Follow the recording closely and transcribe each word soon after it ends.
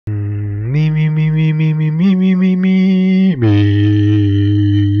Me, me, me, me, me, me, me, me, me, me,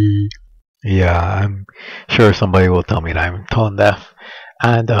 me. Yeah, I'm sure somebody will tell me that I'm tone deaf.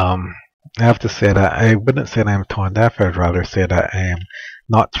 And I have to say that I wouldn't say that I'm tone deaf. I'd rather say that I am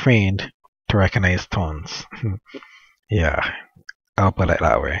not trained to recognize tones. Yeah, I'll put it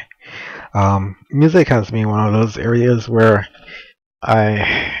that way. Music has been one of those areas where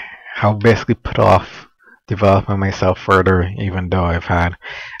I have basically put off developing myself further, even though I've had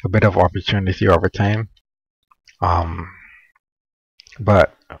a bit of opportunity over time. Um,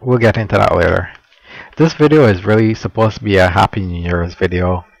 but we'll get into that later. This video is really supposed to be a Happy New Year's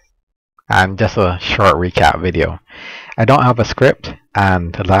video and just a short recap video. I don't have a script,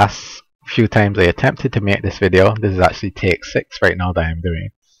 and the last few times I attempted to make this video, this is actually take 6 right now that I'm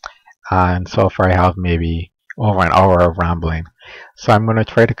doing. And so far I have maybe over an hour of rambling. So I'm going to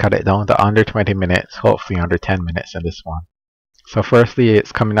try to cut it down to under 20 minutes, hopefully under 10 minutes in this one. So firstly,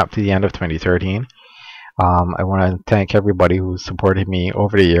 it's coming up to the end of 2013. I want to thank everybody who supported me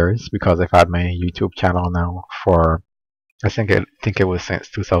over the years, because I've had my YouTube channel now for I think it was since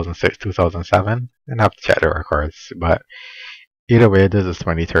 2006, 2007, and I have to check the records. But either way, this is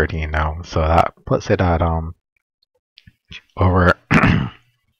 2013 now, so that puts it at over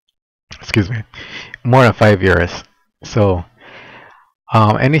excuse me, more than 5 years. So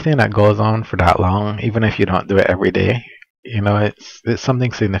anything that goes on for that long, even if you don't do it every day, you know, it's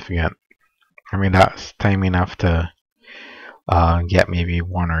something significant. I mean, that's time enough to get maybe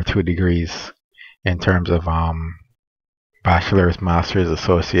 1 or 2 degrees in terms of bachelor's, master's,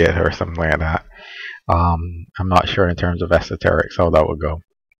 associate, or something like that. I'm not sure in terms of esoterics how that would go,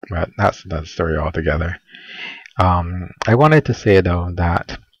 but that's another story altogether. I wanted to say though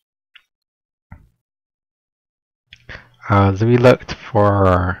that as we look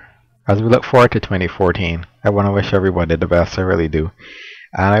forward to 2014, I want to wish everybody the best. I really do.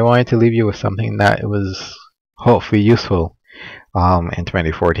 And I wanted to leave you with something that was hopefully useful in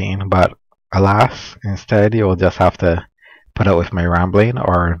 2014. But alas, instead you will just have to put up with my rambling,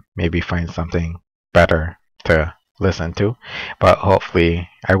 or maybe find something better to listen to. But hopefully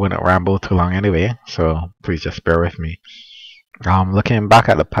I wouldn't ramble too long anyway, so please just bear with me. Looking back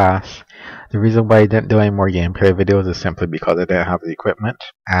at the past, the reason why I didn't do any more gameplay videos is simply because I didn't have the equipment,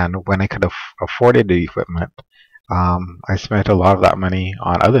 and when I could have afforded the equipment, I spent a lot of that money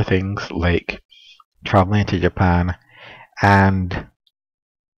on other things like traveling to Japan and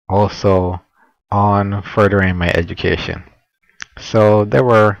also on furthering my education. So there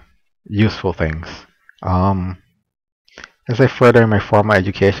were useful things. As I further my formal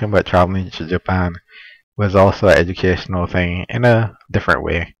education, but traveling to Japan was also an educational thing in a different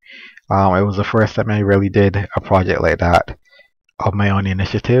way. It was the first time I really did a project like that of my own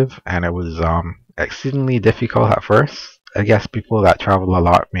initiative, and it was exceedingly difficult at first. I guess people that travel a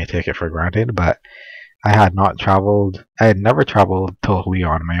lot may take it for granted, but I had never traveled totally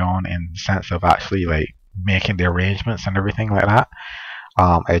on my own in the sense of actually like making the arrangements and everything like that.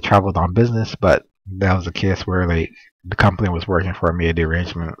 I traveled on business, but that was a case where like the company was working for me, the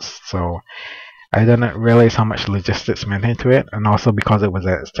arrangements. So I didn't realize how much logistics went into it, and also because it was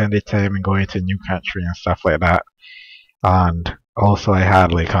an extended time and going to a new country and stuff like that. And also I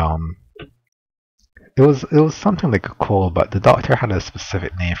had like it was something like a cold, but the doctor had a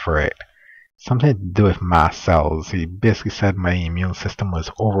specific name for it. Something to do with mast cells. He basically said my immune system was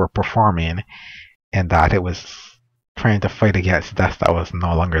overperforming, and that it was trying to fight against death that was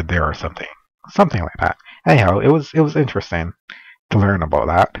no longer there, or something like that. Anyhow, it was interesting to learn about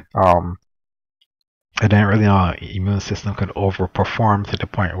that. I didn't really know the immune system could overperform to the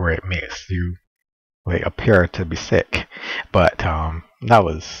point where it makes you like appear to be sick. But that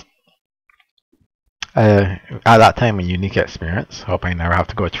was at that time a unique experience. Hope I never have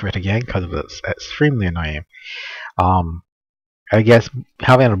to go through it again, because it's extremely annoying. I guess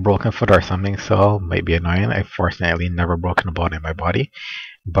having a broken foot or something so might be annoying. I've fortunately never broken a bone in my body,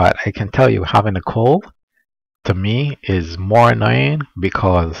 but I can tell you having a cold to me is more annoying,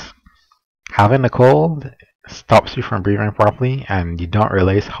 because having a cold stops you from breathing properly, and you don't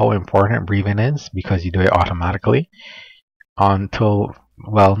realize how important breathing is because you do it automatically until,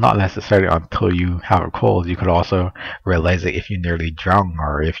 well, not necessarily until you have a cold. You could also realize it if you nearly drown,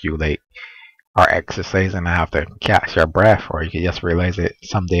 or if you like are exercising and have to catch your breath, or you can just realize it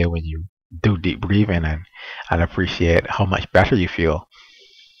someday when you do deep breathing and appreciate how much better you feel.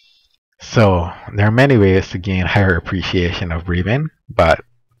 So there are many ways to gain higher appreciation of breathing, but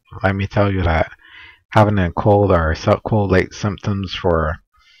let me tell you that having a cold or cold-like symptoms for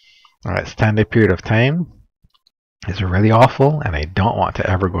an extended period of time is really awful, and I don't want to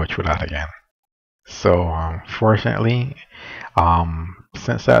ever go through that again. So fortunately,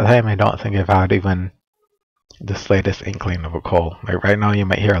 since that time, I don't think I've had even the slightest inkling of a cold. Like right now, you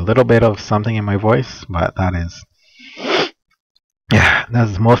might hear a little bit of something in my voice, but that is, yeah,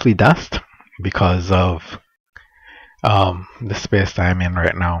 that's mostly dust because of the space that I'm in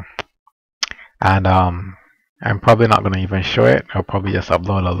right now. And I'm probably not going to even show it. I'll probably just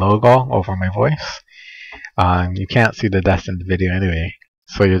upload a logo over my voice. You can't see the dust in the video anyway,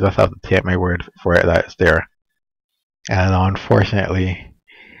 so you just have to take my word for it that it's there. And unfortunately,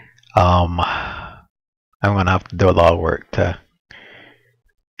 I'm going to have to do a lot of work to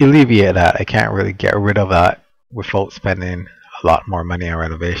alleviate that. I can't really get rid of that without spending a lot more money on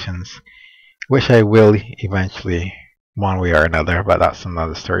renovations, which I will eventually, one way or another, but that's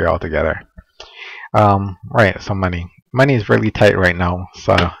another story altogether. Right, so money is really tight right now,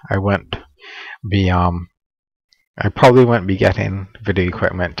 so I won't be I probably won't be getting video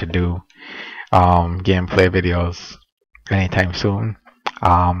equipment to do gameplay videos anytime soon.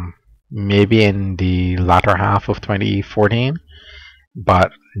 Maybe in the latter half of 2014,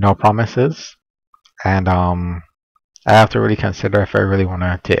 but no promises. And I have to really consider if I really want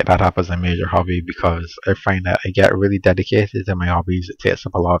to take that up as a major hobby, because I find that I get really dedicated to my hobbies. It takes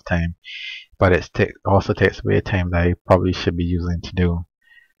up a lot of time, but it also takes away time that I probably should be using to do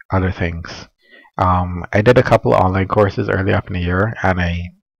other things. I did a couple of online courses early up in the year, and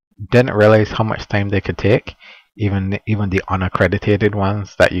I didn't realize how much time they could take, even the unaccredited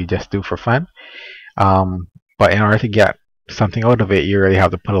ones that you just do for fun. But in order to get something out of it, you really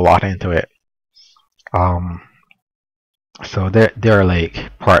have to put a lot into it. So they're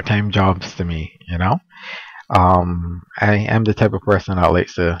like part-time jobs to me, you know. I am the type of person that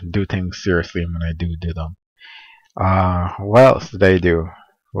likes to do things seriously when I do them. What else did I do?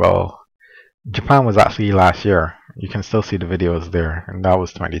 Well, Japan was actually last year. You can still see the videos there, and that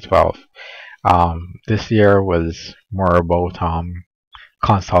was 2012. This year was more about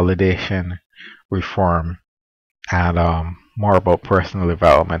consolidation, reform, and more about personal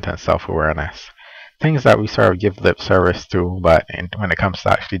development and self-awareness. Things that we sort of give lip service to, but when it comes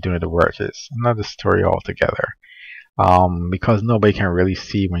to actually doing the work, it's another story altogether. Because nobody can really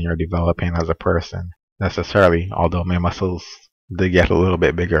see when you're developing as a person necessarily, although my muscles, they get a little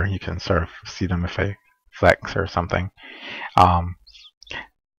bit bigger. You can sort of see them if I flex or something.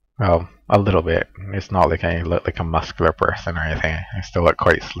 Well, a little bit. It's not like I look like a muscular person or anything. I still look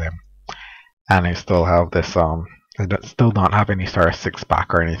quite slim, and I still have this I still don't have any sort of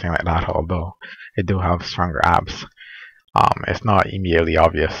six-pack or anything like that, although I do have stronger abs. It's not immediately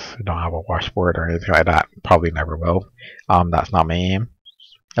obvious. I don't have a washboard or anything like that. Probably never will. That's not my aim.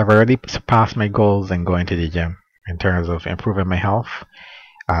 I've already surpassed my goals in going to the gym in terms of improving my health.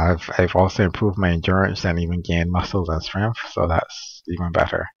 I've also improved my endurance and even gained muscles and strength, so that's even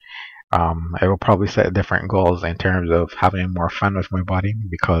better. I will probably set different goals in terms of having more fun with my body,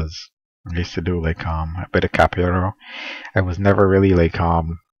 because I used to do like a bit of capoeira. I was never really like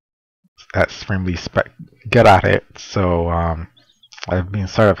extremely good at it, so I've been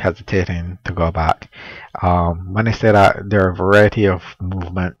sort of hesitating to go back. When I say that, there are a variety of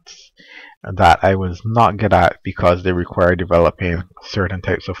movements that I was not good at because they require developing certain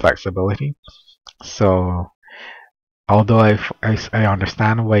types of flexibility. So although I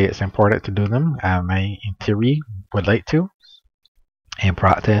understand why it's important to do them, and I in theory would like to, in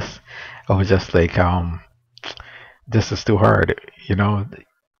practice I was just like this is too hard, you know.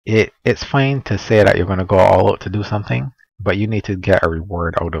 It's fine to say that you're going to go all out to do something, but you need to get a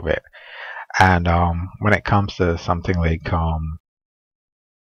reward out of it. And when it comes to something like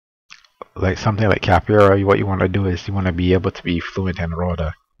something like capoeira, what you want to do is you want to be able to be fluent in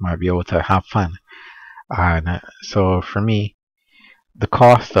roda. You want to be able to have fun. And so for me, the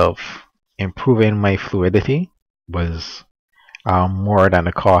cost of improving my fluidity was more than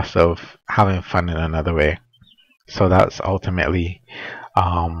the cost of having fun in another way. So that's ultimately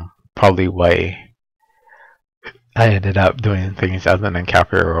probably why I ended up doing things other than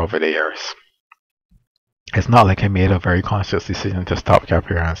capoeira over the years. It's not like I made a very conscious decision to stop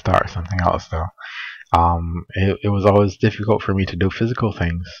capoeira and start something else, though. It was always difficult for me to do physical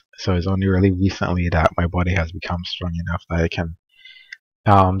things, so it's only really recently that my body has become strong enough that I can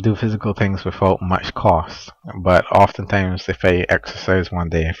do physical things without much cost. But oftentimes, if I exercise one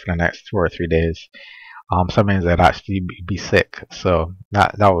day for the next 2 or 3 days, sometimes I'd actually be sick. So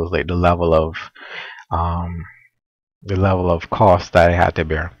that was like the level of cost that I had to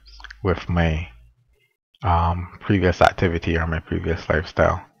bear with my previous activity or my previous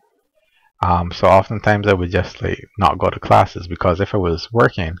lifestyle. So oftentimes I would just like not go to classes, because if I was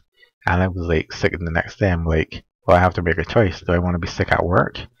working and I was like sick the next day, I'm like, well, I have to make a choice. Do I want to be sick at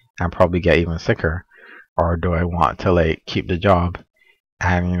work and probably get even sicker, or do I want to like keep the job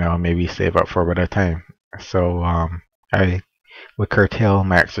and maybe save up for a better time. So I would curtail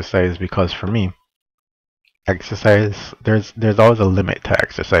my exercise, because for me, exercise, there's always a limit to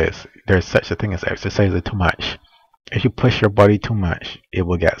exercise. There's such a thing as exercising too much. If you push your body too much, it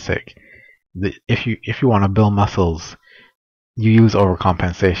will get sick. If you want to build muscles, you use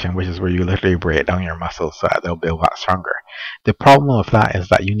overcompensation, which is where you literally break down your muscles so that they'll build back stronger. The problem with that is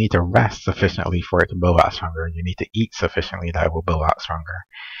that you need to rest sufficiently for it to build back stronger. You need to eat sufficiently that it will build back stronger.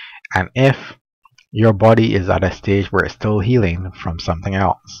 And if your body is at a stage where it's still healing from something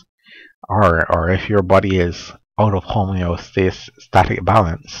else, or if your body is out of homeostatic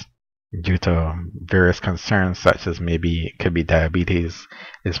balance due to various concerns, such as maybe it could be diabetes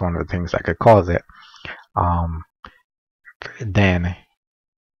is one of the things that could cause it, then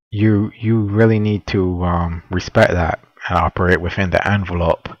you really need to respect that and operate within the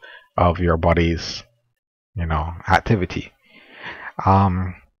envelope of your body's activity.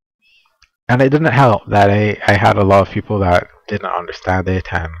 And it didn't help that I had a lot of people that didn't understand it,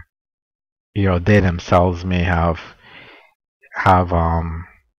 and they themselves may have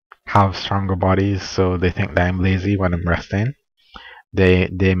stronger bodies, so they think that I'm lazy when I'm resting.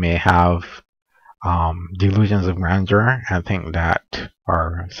 They may have delusions of grandeur and think that,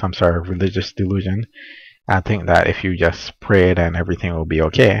 or some sort of religious delusion, and think that if you just pray, then everything will be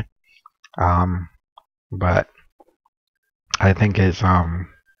okay. But I think it's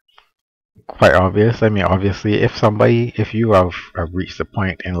quite obvious. I mean, obviously, if you have reached a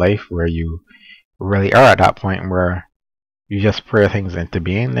point in life where you really are at that point where you just pray things into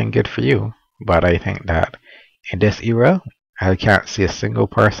being, then good for you. But I think that in this era, I can't see a single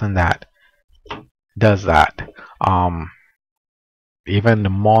person that does that. Even the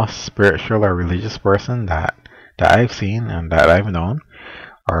most spiritual or religious person that I've seen and that I've known,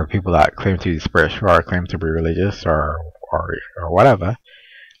 or people that claim to be spiritual or claim to be religious or whatever,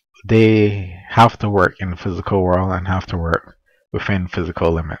 they have to work in the physical world and have to work within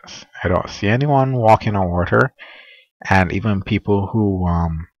physical limits. I don't see anyone walking on water, and even people who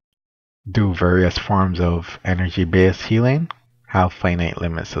do various forms of energy-based healing have finite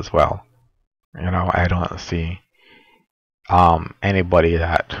limits as well. I don't see anybody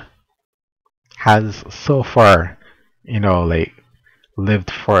that has so far, like lived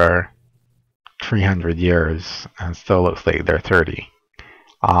for 300 years and still looks like they're 30.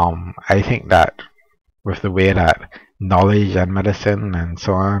 I think that with the way that knowledge and medicine and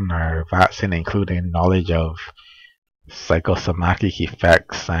so on are advancing, including knowledge of psychosomatic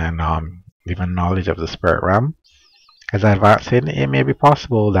effects and even knowledge of the spirit realm, as advancing, it may be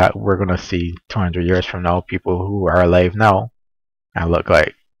possible that we're going to see 200 years from now people who are alive now and look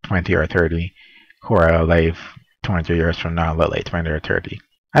like 20 or 30, who are alive 200 years from now and look like 20 or 30.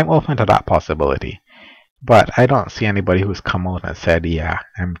 I'm open to that possibility. But I don't see anybody who's come out and said, yeah,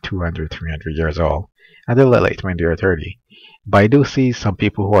 I'm 200, 300 years old, and they look like 20 or 30. But I do see some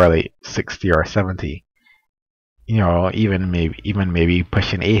people who are like 60 or 70, even maybe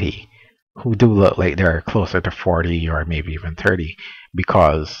pushing 80, who do look like they're closer to 40 or maybe even 30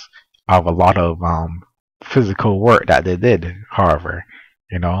 because of a lot of physical work that they did. However,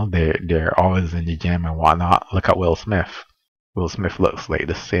 they're always in the gym and whatnot. Look at Will Smith. Will Smith looks like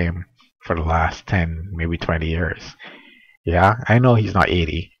the same for the last 10, maybe 20 years. Yeah, I know he's not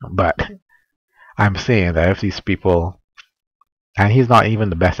 80, but I'm saying that if these people, and he's not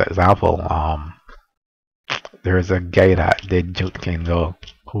even the best example. There's a guy that did Joking though,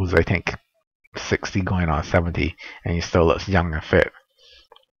 who's I think 60 going on 70, and he still looks young and fit.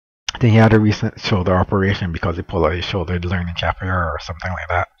 Then he had a recent shoulder operation because he pulled out his shoulder learning chapter or something like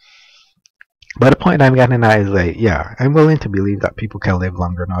that. But the point I'm getting at is like, yeah, I'm willing to believe that people can live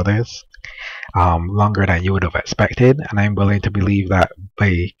longer than others, longer than you would have expected, and I'm willing to believe that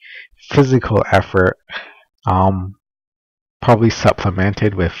by physical effort, probably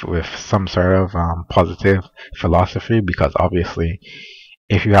supplemented with some sort of positive philosophy, because obviously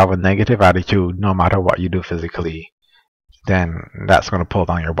if you have a negative attitude, no matter what you do physically, then that's going to pull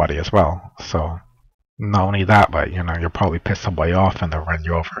down your body as well. So not only that, but you'll probably piss somebody off and they'll run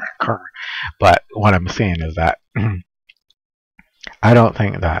you over in a car. But what I'm saying is that I don't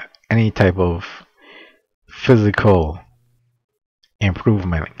think that any type of physical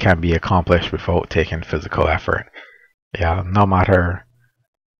improvement can be accomplished without taking physical effort. Yeah, no matter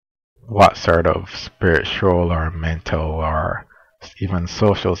what sort of spiritual or mental or even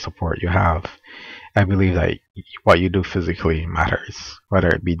social support you have, I believe that what you do physically matters, whether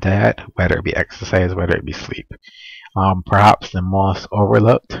it be diet, whether it be exercise, whether it be sleep. Perhaps the most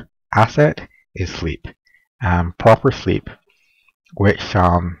overlooked asset is sleep. Proper sleep, which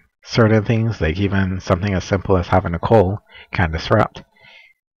certain things, like even something as simple as having a cold, can disrupt.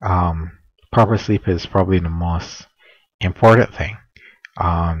 Um, Proper sleep is probably the most important thing.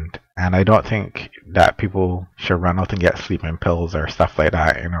 And I don't think that people should run out and get sleeping pills or stuff like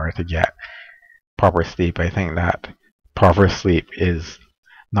that in order to get proper sleep. I think that proper sleep is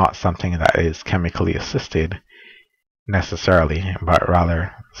not something that is chemically assisted necessarily, but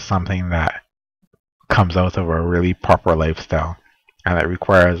rather something that comes out of a really proper lifestyle. And it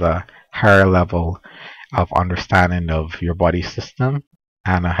requires a higher level of understanding of your body system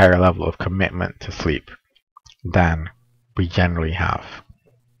and a higher level of commitment to sleep than we generally have.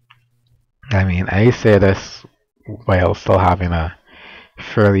 I mean, I say this while still having a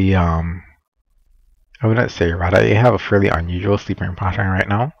fairly, I wouldn't say rather, I have a fairly unusual sleeping pattern right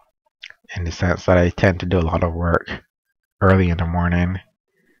now, in the sense that I tend to do a lot of work early in the morning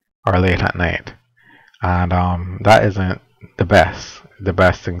or late at night. And that isn't the best. The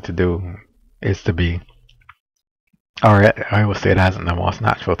best thing to do is to be, or I would say that isn't the most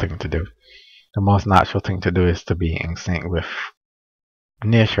natural thing to do. The most natural thing to do is to be in sync with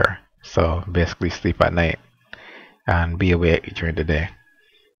nature. So basically sleep at night and be awake during the day.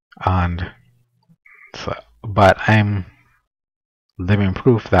 And so, but I'm living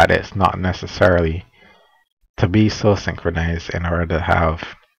proof that it's not necessarily to be so synchronized in order to have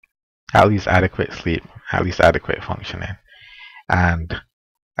at least adequate sleep, at least adequate functioning. And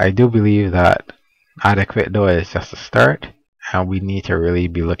I do believe that adequate though is just a start, and we need to really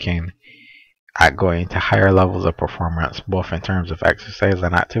be looking at going to higher levels of performance, both in terms of exercise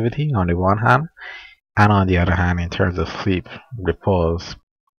and activity on the one hand, and on the other hand in terms of sleep, repose,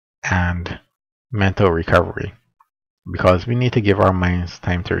 and mental recovery. Because we need to give our minds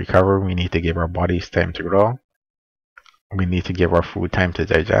time to recover, we need to give our bodies time to grow, we need to give our food time to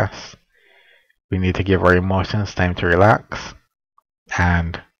digest, we need to give our emotions time to relax,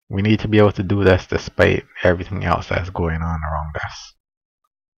 and we need to be able to do this despite everything else that's going on around us.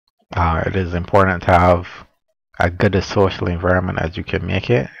 It is important to have as good a social environment as you can make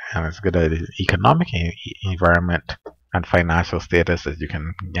it, and as good an economic environment and financial status as you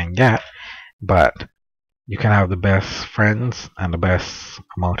can get. But you can have the best friends and the best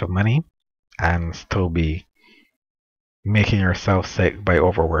amount of money and still be making yourself sick by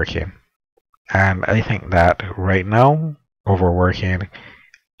overworking. And I think that right now, overworking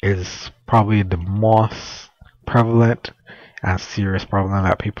is probably the most prevalent and serious problem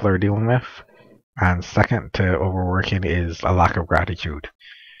that people are dealing with. And second to overworking is a lack of gratitude.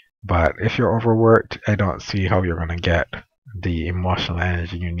 But if you're overworked, I don't see how you're going to get the emotional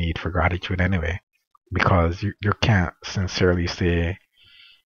energy you need for gratitude anyway. Because you can't sincerely say,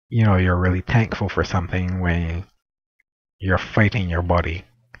 you're really thankful for something when you're fighting your body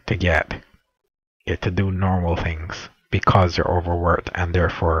to get it to do normal things because you're overworked and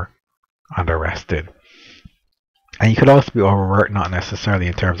therefore underrested. And you could also be overworked, not necessarily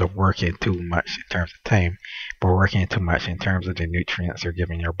in terms of working too much in terms of time, but working too much in terms of the nutrients you're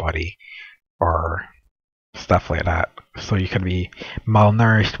giving your body or stuff like that. So you could be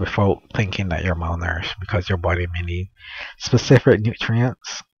malnourished without thinking that you're malnourished because your body may need specific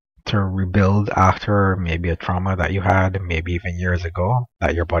nutrients to rebuild after maybe a trauma that you had, maybe even years ago,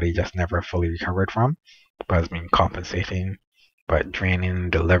 that your body just never fully recovered from, but has been compensating, but draining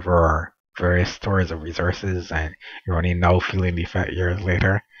the liver or various stores of resources, and you're only now feeling the effect years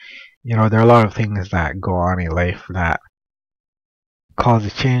later. There are a lot of things that go on in life that cause a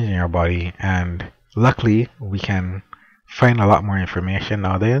change in your body, and luckily we can find a lot more information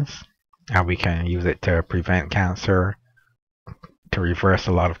nowadays, and we can use it to prevent cancer, to reverse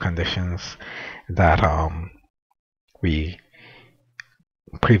a lot of conditions that we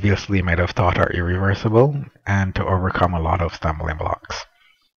previously might have thought are irreversible, and to overcome a lot of stumbling blocks.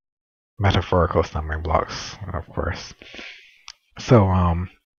 Metaphorical stumbling blocks, of course. So,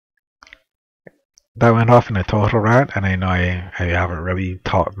 that went off in a total rant, and I know I haven't really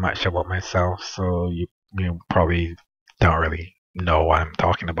talked much about myself, so you probably don't really know what I'm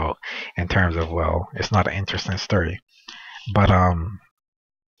talking about in terms of, well, it's not an interesting story. But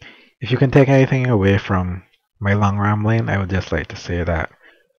if you can take anything away from my long rambling, I would just like to say that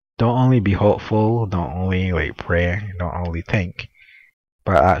don't only be hopeful, don't only pray, don't only think,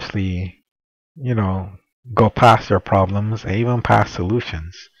 but actually, go past your problems and even past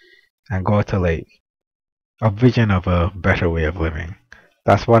solutions and go to a vision of a better way of living.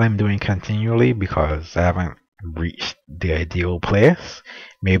 That's what I'm doing continually because I haven't reached the ideal place.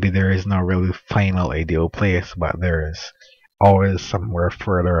 Maybe there is no really final ideal place, but there is always somewhere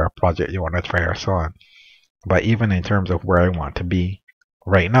further a project you want to try or so on. But even in terms of where I want to be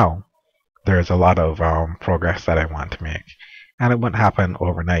right now, there's a lot of progress that I want to make. And it wouldn't happen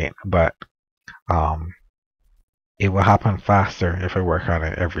overnight, but um, it will happen faster if I work on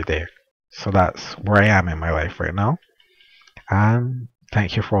it every day. So that's where I am in my life right now. And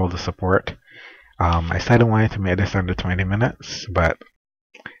thank you for all the support. I said I wanted to make this under 20 minutes, but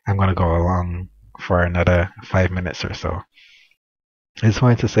I'm going to go along for another 5 minutes or so. I just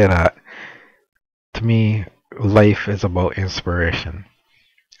wanted to say that to me, life is about inspiration,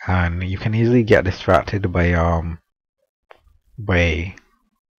 and you can easily get distracted by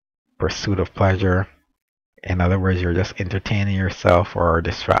pursuit of pleasure. In other words, you're just entertaining yourself or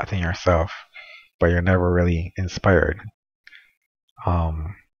distracting yourself, but you're never really inspired.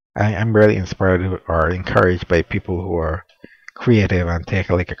 I'm really inspired or encouraged by people who are creative and take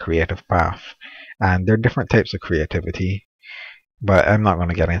like a creative path. And there are different types of creativity, but I'm not going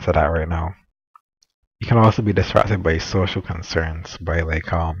to get into that right now. You can also be distracted by social concerns, by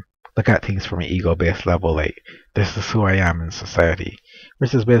look at things from an ego-based level, like this is who I am in society,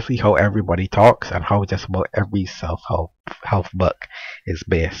 which is basically how everybody talks and how just about every self-help book is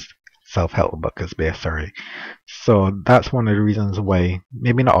based. Self-help book is based, sorry. So that's one of the reasons why,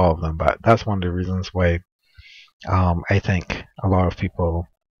 maybe not all of them, but that's one of the reasons why I think a lot of people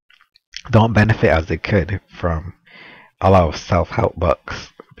don't benefit as they could from a lot of self-help books,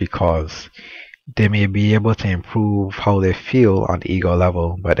 because they may be able to improve how they feel on the ego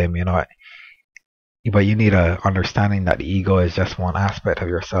level, but they may not. But you need a understanding that the ego is just one aspect of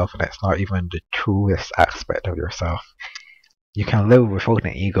yourself, and it's not even the truest aspect of yourself. You can live without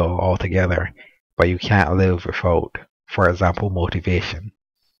an ego altogether, but you can't live without, for example, motivation.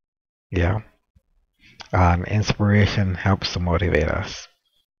 Yeah. And inspiration helps to motivate us.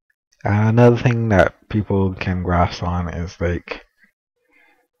 And another thing that people can grasp on is like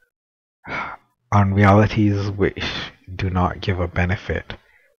on realities which do not give a benefit,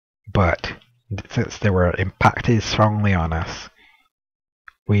 but since they were impacted strongly on us,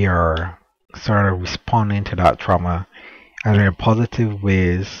 we are sort of responding to that trauma either in positive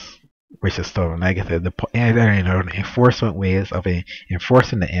ways, which is still negative, either in enforcement ways of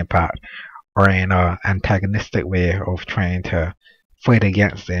enforcing the impact, or in an antagonistic way of trying to fight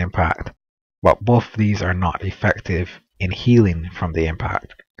against the impact. But both of these are not effective in healing from the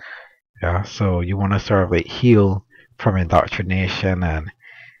impact. Yeah, so you want to sort of like heal from indoctrination and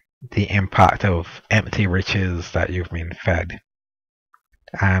the impact of empty riches that you've been fed.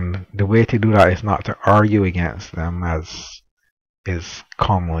 And the way to do that is not to argue against them as is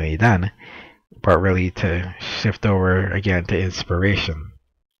commonly done, but really to shift over again to inspiration.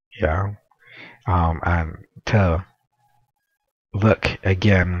 Yeah. And to look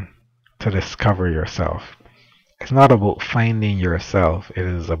again to discover yourself. It's not about finding yourself, it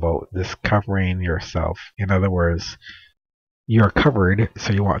is about discovering yourself. In other words, you're covered,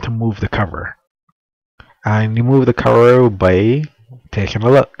 so you want to move the cover. And you move the cover by taking a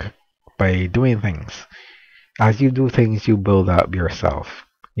look, by doing things. As you do things, you build up yourself.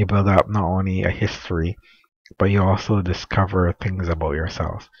 You build up not only a history, but you also discover things about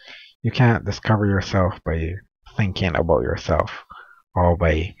yourself. You can't discover yourself by thinking about yourself or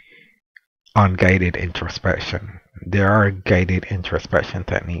by unguided introspection. There are guided introspection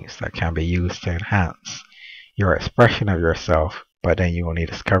techniques that can be used to enhance your expression of yourself, but then you only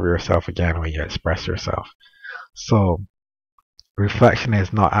discover yourself again when you express yourself. So reflection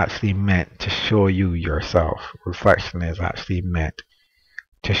is not actually meant to show you yourself. Reflection is actually meant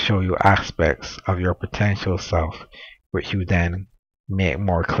to show you aspects of your potential self, which you then make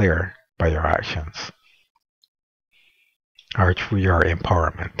more clear by your actions or through your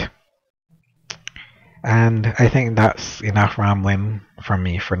empowerment. And I think that's enough rambling from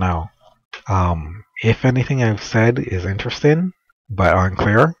me for now. If anything I've said is interesting but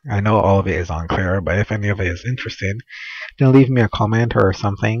unclear, I know all of it is unclear, but if any of it is interesting, then leave me a comment or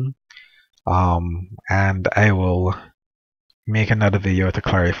something, and I will make another video to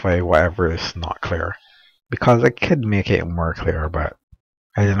clarify whatever is not clear, because I could make it more clear, but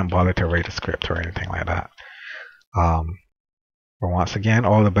I didn't bother to write a script or anything like that. But once again,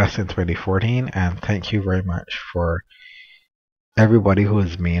 all the best in 2014, and thank you very much for everybody who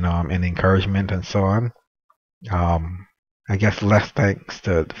has been in encouragement and so on. I guess less thanks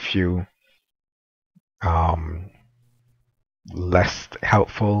to the few less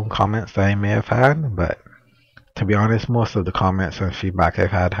helpful comments that I may have had, but to be honest, most of the comments and feedback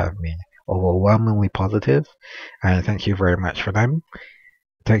I've had have been overwhelmingly positive, and thank you very much for them.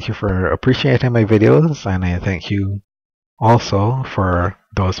 Thank you for appreciating my videos, and I thank you also for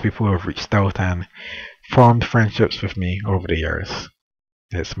those people who have reached out and formed friendships with me over the years.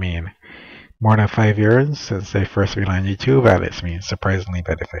 It's been more than 5 years since I first been on YouTube, and it's been surprisingly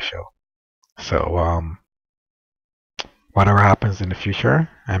beneficial. So, whatever happens in the future,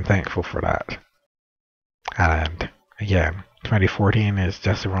 I'm thankful for that. And again, 2014 is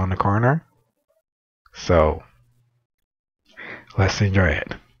just around the corner. So let's enjoy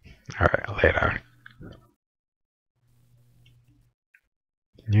it. Alright, later.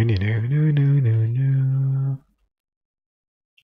 No, no, no, no, no, no, no.